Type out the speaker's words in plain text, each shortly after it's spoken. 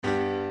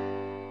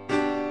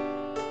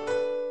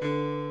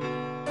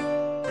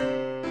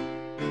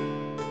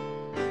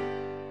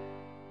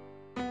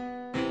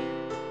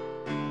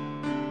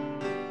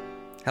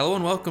Hello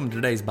and welcome to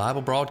today's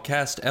Bible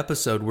broadcast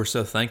episode. We're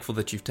so thankful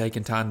that you've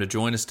taken time to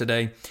join us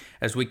today.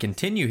 As we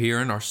continue here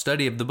in our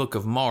study of the book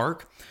of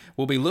Mark,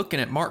 we'll be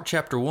looking at Mark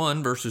chapter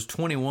 1, verses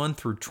 21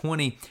 through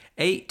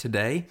 28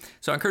 today.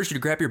 So I encourage you to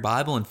grab your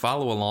Bible and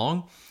follow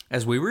along.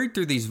 As we read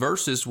through these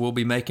verses, we will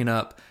be making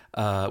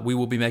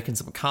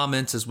some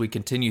comments as we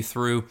continue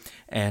through,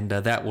 and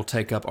that will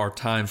take up our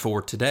time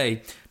for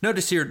today.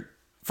 Notice here,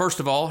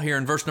 first of all, here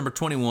in verse number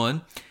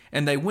 21,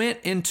 and they went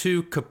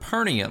into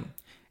Capernaum.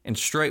 And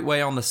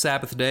straightway on the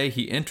Sabbath day,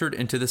 he entered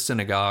into the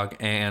synagogue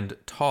and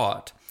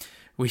taught.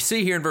 We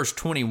see here in verse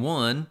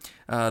 21,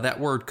 that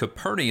word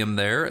Capernaum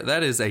there,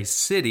 that is a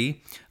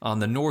city on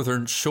the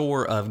northern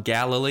shore of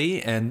Galilee.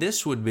 And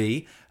this would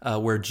be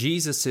where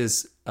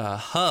Jesus'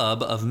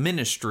 hub of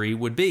ministry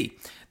would be.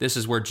 This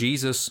is where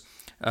Jesus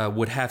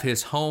would have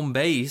his home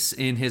base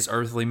in his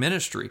earthly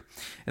ministry.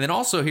 And then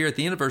also here at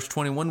the end of verse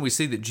 21, we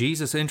see that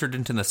Jesus entered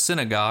into the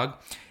synagogue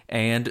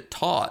and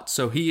taught.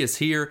 So he is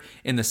here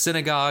in the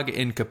synagogue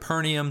in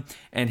Capernaum,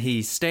 and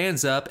he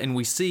stands up, and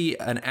we see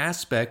an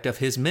aspect of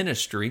his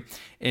ministry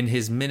in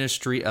his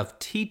ministry of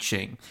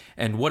teaching,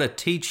 and what a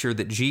teacher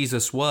that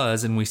Jesus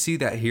was. And we see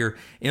that here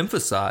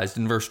emphasized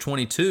in verse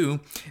 22,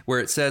 where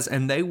it says,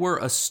 and they were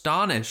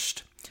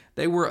astonished.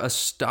 They were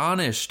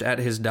astonished at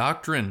his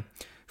doctrine,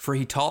 for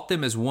he taught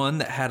them as one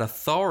that had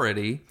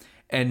authority,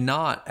 and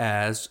not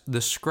as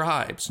the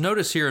scribes.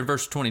 Notice here in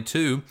verse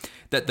 22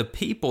 that the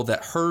people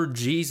that heard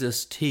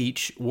Jesus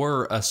teach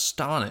were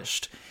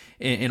astonished.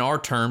 In our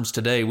terms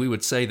today, we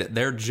would say that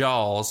their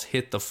jaws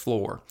hit the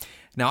floor.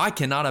 Now, I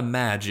cannot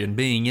imagine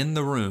being in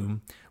the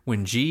room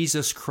when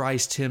Jesus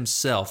Christ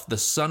himself, the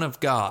Son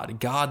of God,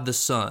 God the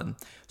Son,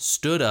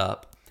 stood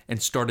up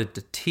and started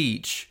to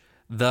teach,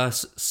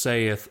 thus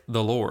saith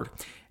the Lord.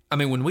 I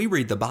mean, when we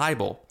read the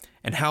Bible,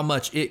 and how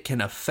much it can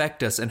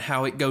affect us, and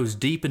how it goes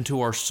deep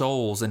into our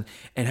souls, and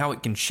how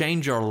it can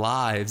change our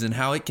lives, and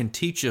how it can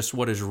teach us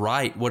what is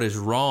right, what is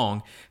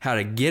wrong, how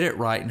to get it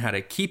right, and how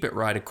to keep it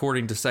right,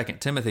 according to 2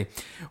 Timothy.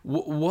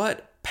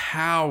 What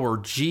power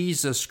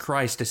Jesus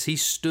Christ, as he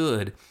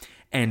stood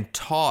and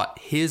taught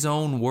his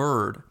own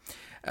word.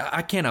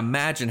 I can't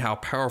imagine how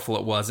powerful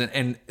it was.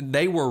 And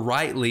they were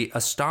rightly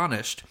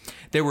astonished.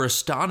 They were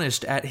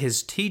astonished at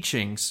his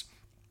teachings.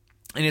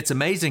 And it's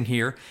amazing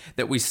here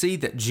that we see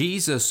that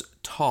Jesus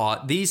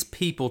taught, these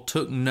people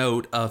took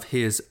note of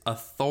his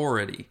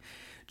authority.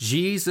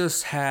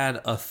 Jesus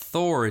had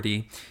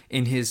authority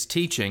in his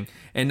teaching.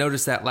 And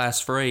notice that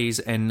last phrase,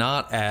 and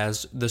not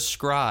as the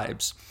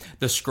scribes.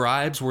 The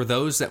scribes were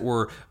those that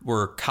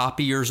were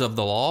copiers of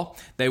the law.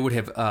 They would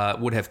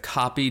have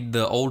copied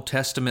the Old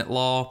Testament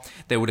law.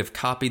 They would have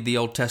copied the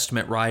Old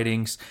Testament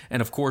writings.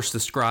 And of course, the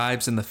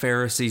scribes and the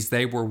Pharisees,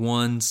 they were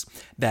ones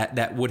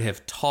that would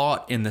have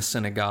taught in the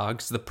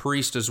synagogues. The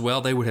priests as well,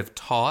 they would have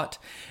taught.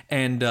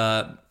 And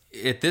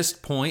at this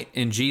point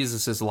in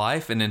Jesus'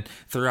 life and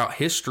throughout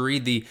history,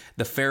 the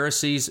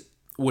Pharisees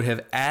would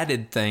have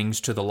added things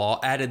to the law,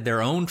 added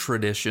their own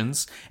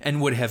traditions,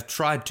 and would have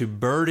tried to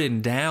burden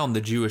down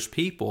the Jewish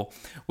people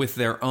with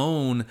their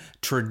own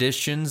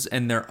traditions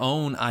and their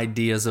own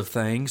ideas of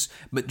things.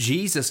 But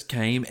Jesus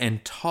came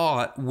and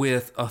taught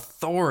with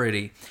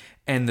authority.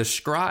 And the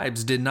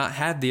scribes did not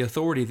have the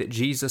authority that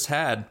Jesus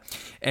had.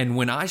 And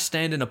when I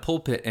stand in a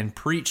pulpit and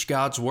preach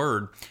God's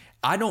word,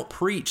 I don't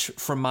preach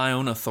from my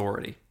own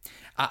authority.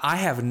 I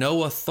have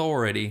no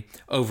authority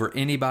over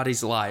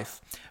anybody's life,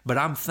 but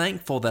I'm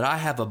thankful that I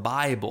have a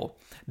Bible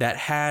that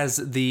has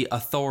the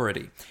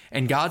authority.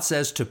 And God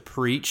says to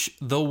preach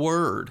the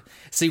word.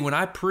 See, when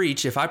I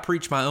preach, if I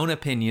preach my own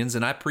opinions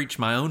and I preach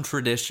my own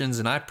traditions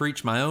and I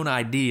preach my own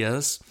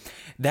ideas,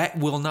 that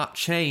will not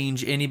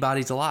change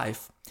anybody's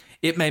life.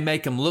 It may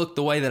make them look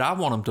the way that I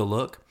want them to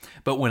look,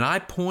 but when I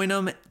point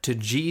them to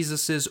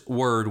Jesus'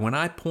 word, when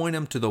I point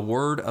them to the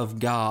word of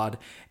God,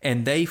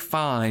 and they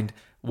find,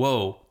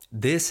 whoa,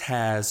 this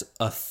has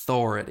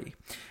authority.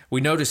 We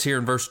notice here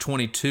in verse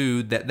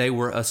 22 that they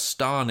were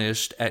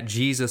astonished at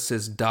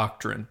Jesus'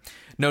 doctrine.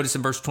 Notice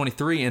in verse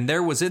 23, and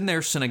there was in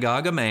their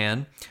synagogue a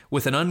man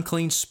with an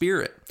unclean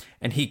spirit,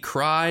 and he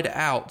cried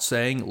out,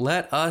 saying,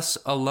 let us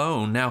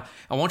alone. Now,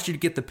 I want you to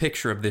get the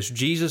picture of this.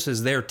 Jesus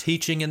is there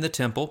teaching in the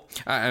temple,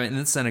 in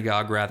the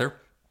synagogue rather.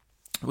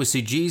 We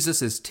see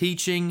Jesus is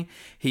teaching,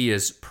 he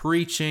is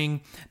preaching,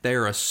 they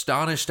are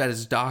astonished at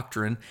his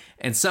doctrine,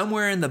 and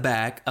somewhere in the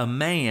back, a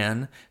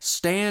man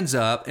stands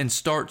up and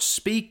starts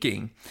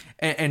speaking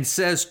and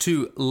says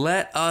to,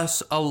 let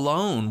us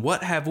alone.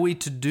 What have we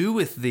to do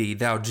with thee,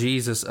 thou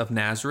Jesus of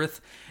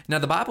Nazareth? Now,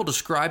 the Bible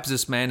describes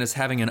this man as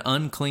having an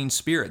unclean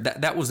spirit.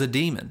 That was a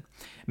demon.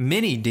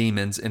 Many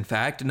demons, in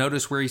fact.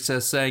 Notice where he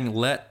says, saying,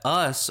 let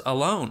us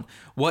alone.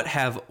 What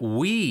have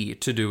we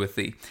to do with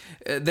thee?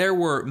 There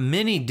were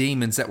many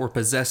demons that were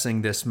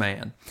possessing this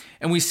man.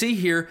 And we see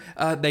here,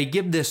 they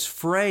give this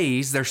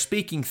phrase, they're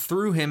speaking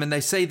through him, and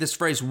they say this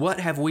phrase, what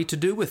have we to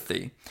do with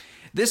thee?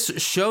 This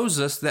shows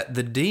us that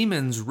the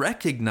demons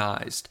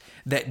recognized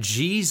that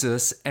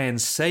Jesus and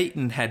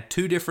Satan had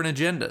two different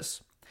agendas.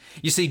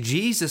 You see,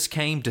 Jesus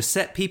came to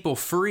set people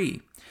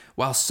free,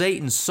 while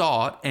Satan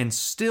sought and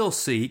still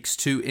seeks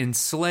to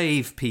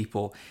enslave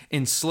people,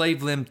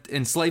 enslave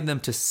them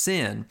to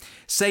sin.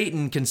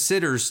 Satan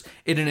considers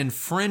it an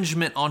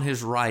infringement on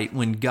his right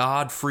when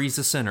God frees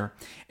a sinner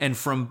and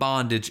from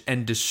bondage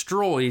and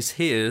destroys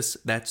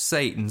that's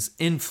Satan's,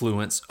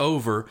 influence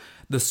over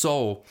the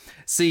soul.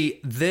 See,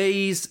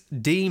 these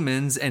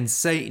demons and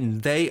Satan,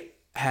 they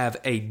have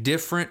a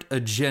different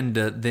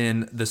agenda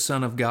than the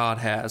Son of God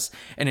has.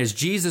 And as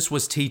Jesus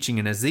was teaching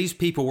and as these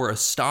people were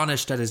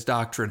astonished at his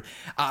doctrine,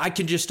 I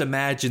can just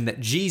imagine that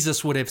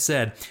Jesus would have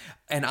said,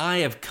 "And I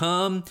have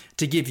come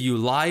to give you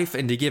life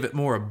and to give it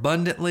more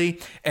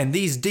abundantly." And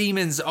these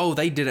demons,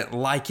 they didn't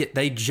like it.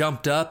 They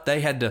jumped up.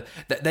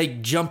 They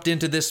jumped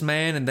into this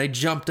man and they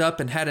jumped up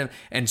and had him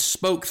and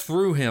spoke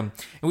through him.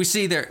 And we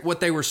see there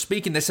what they were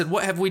speaking. They said,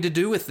 "What have we to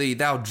do with thee,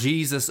 thou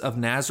Jesus of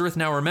Nazareth?"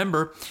 Now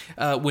remember,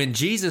 when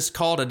Jesus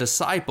called a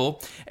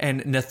disciple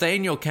and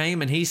Nathanael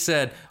came and he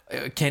said,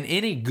 "Can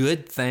any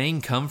good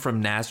thing come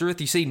from Nazareth?"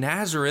 You see,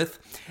 Nazareth,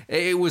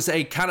 it was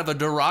a kind of a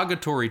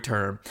derogatory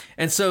term.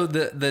 And so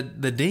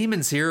the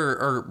demons here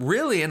are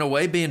really, in a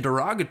way, being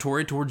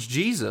derogatory towards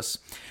Jesus.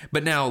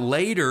 But now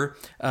later,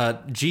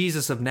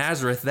 Jesus of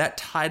Nazareth, that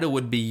title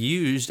would be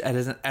used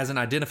as an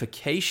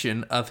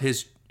identification of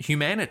his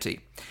humanity.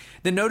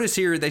 Then notice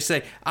here they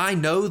say, "I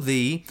know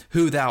thee,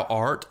 who thou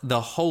art,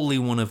 the Holy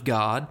One of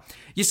God."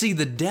 You see,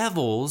 the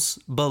devils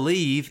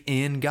believe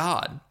in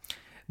God.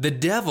 The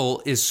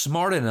devil is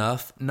smart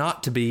enough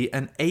not to be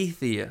an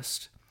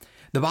atheist.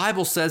 The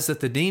Bible says that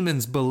the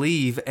demons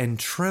believe and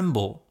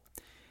tremble.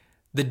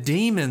 The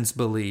demons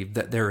believe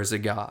that there is a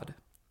God.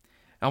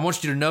 I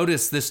want you to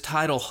notice this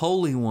title,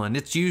 Holy One.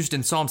 It's used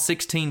in Psalm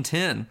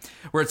 16:10,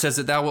 where it says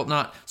that thou wilt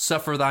not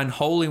suffer thine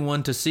Holy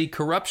One to see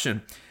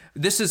corruption.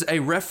 This is a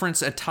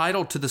reference, a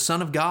title to the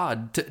Son of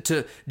God,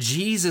 to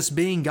Jesus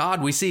being God.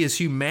 We see his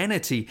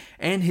humanity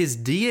and his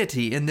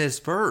deity in this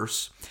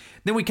verse.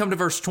 Then we come to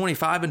verse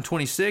 25 and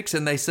 26,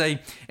 and they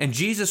say, "And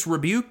Jesus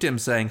rebuked him,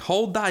 saying,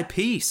 Hold thy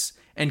peace,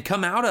 and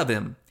come out of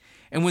him.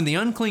 And when the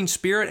unclean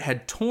spirit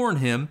had torn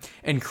him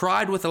and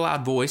cried with a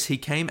loud voice, he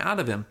came out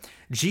of him."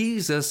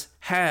 Jesus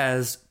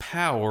has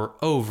power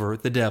over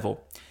the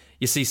devil.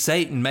 You see,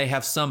 Satan may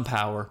have some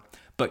power,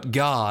 but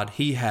God,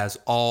 he has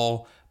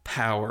all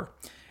power.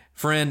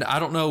 Friend, I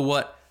don't know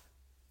what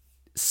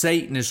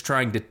Satan is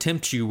trying to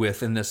tempt you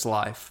with in this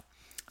life.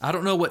 I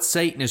don't know what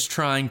Satan is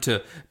trying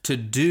to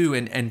do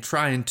and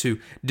trying to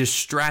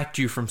distract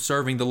you from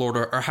serving the Lord,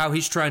 or how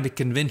he's trying to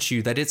convince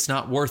you that it's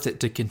not worth it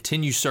to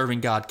continue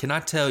serving God. Can I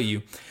tell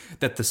you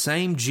that the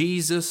same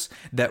Jesus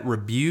that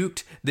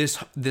rebuked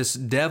this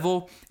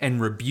devil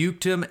and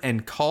rebuked him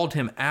and called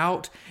him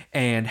out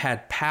and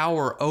had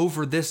power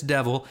over this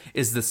devil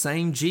is the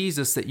same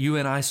Jesus that you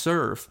and I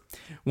serve.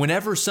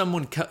 Whenever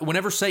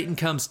Satan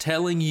comes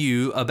telling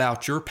you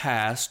about your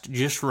past,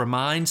 just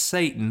remind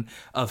Satan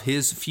of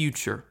his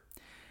future.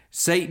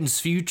 Satan's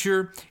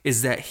future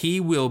is that he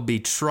will be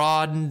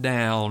trodden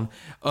down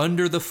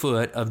under the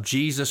foot of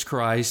Jesus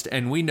Christ,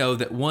 and we know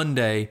that one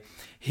day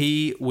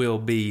he will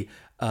be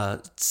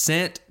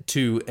sent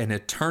to an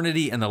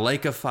eternity in the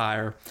lake of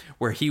fire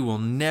where he will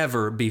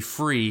never be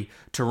free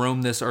to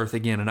roam this earth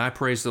again. And I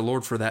praise the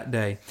Lord for that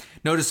day.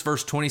 Notice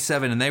verse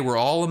 27, "And they were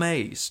all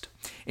amazed,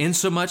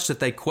 insomuch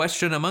that they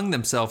questioned among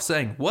themselves,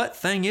 saying, What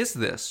thing is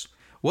this?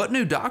 What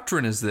new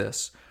doctrine is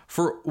this?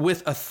 For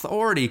with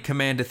authority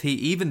commandeth he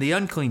even the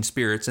unclean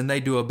spirits, and they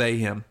do obey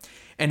him.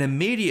 And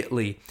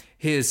immediately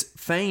his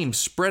fame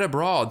spread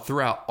abroad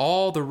throughout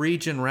all the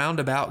region round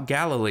about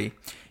Galilee."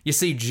 You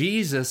see,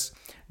 Jesus,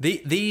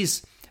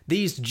 these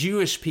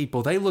Jewish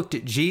people, they looked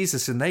at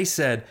Jesus and they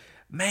said,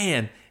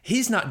 "Man,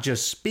 he's not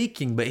just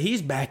speaking, but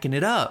he's backing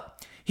it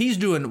up. He's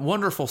doing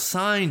wonderful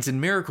signs and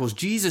miracles."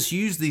 Jesus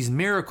used these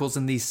miracles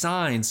and these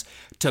signs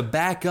to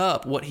back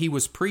up what he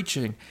was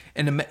preaching.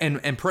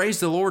 And praise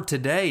the Lord,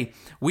 today,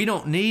 we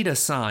don't need a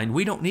sign.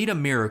 We don't need a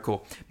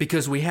miracle,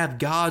 because we have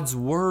God's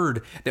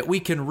word that we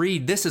can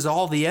read. This is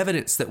all the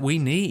evidence that we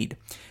need.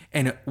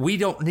 And we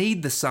don't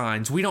need the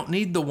signs. We don't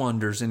need the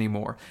wonders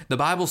anymore. The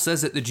Bible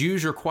says that the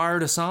Jews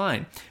required a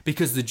sign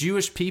because the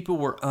Jewish people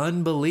were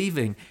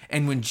unbelieving.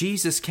 And when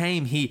Jesus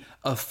came, he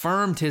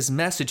affirmed his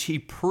message. He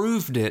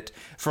proved it,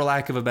 for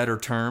lack of a better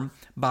term,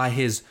 by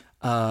his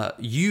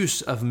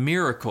use of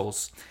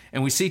miracles.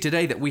 And we see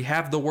today that we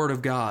have the Word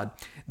of God,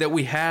 that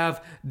we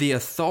have the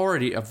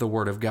authority of the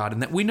Word of God,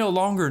 and that we no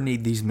longer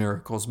need these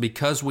miracles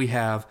because we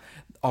have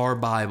our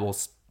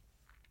Bibles.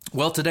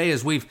 Well, today,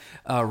 as we've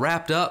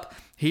wrapped up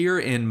here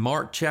in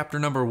Mark chapter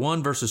number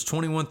 1, verses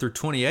 21 through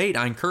 28,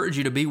 I encourage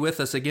you to be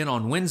with us again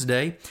on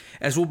Wednesday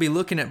as we'll be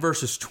looking at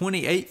verses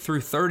 28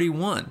 through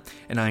 31.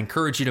 And I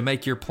encourage you to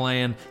make your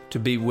plan to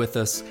be with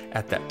us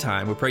at that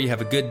time. We pray you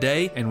have a good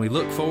day, and we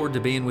look forward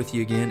to being with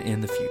you again in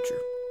the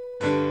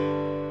future.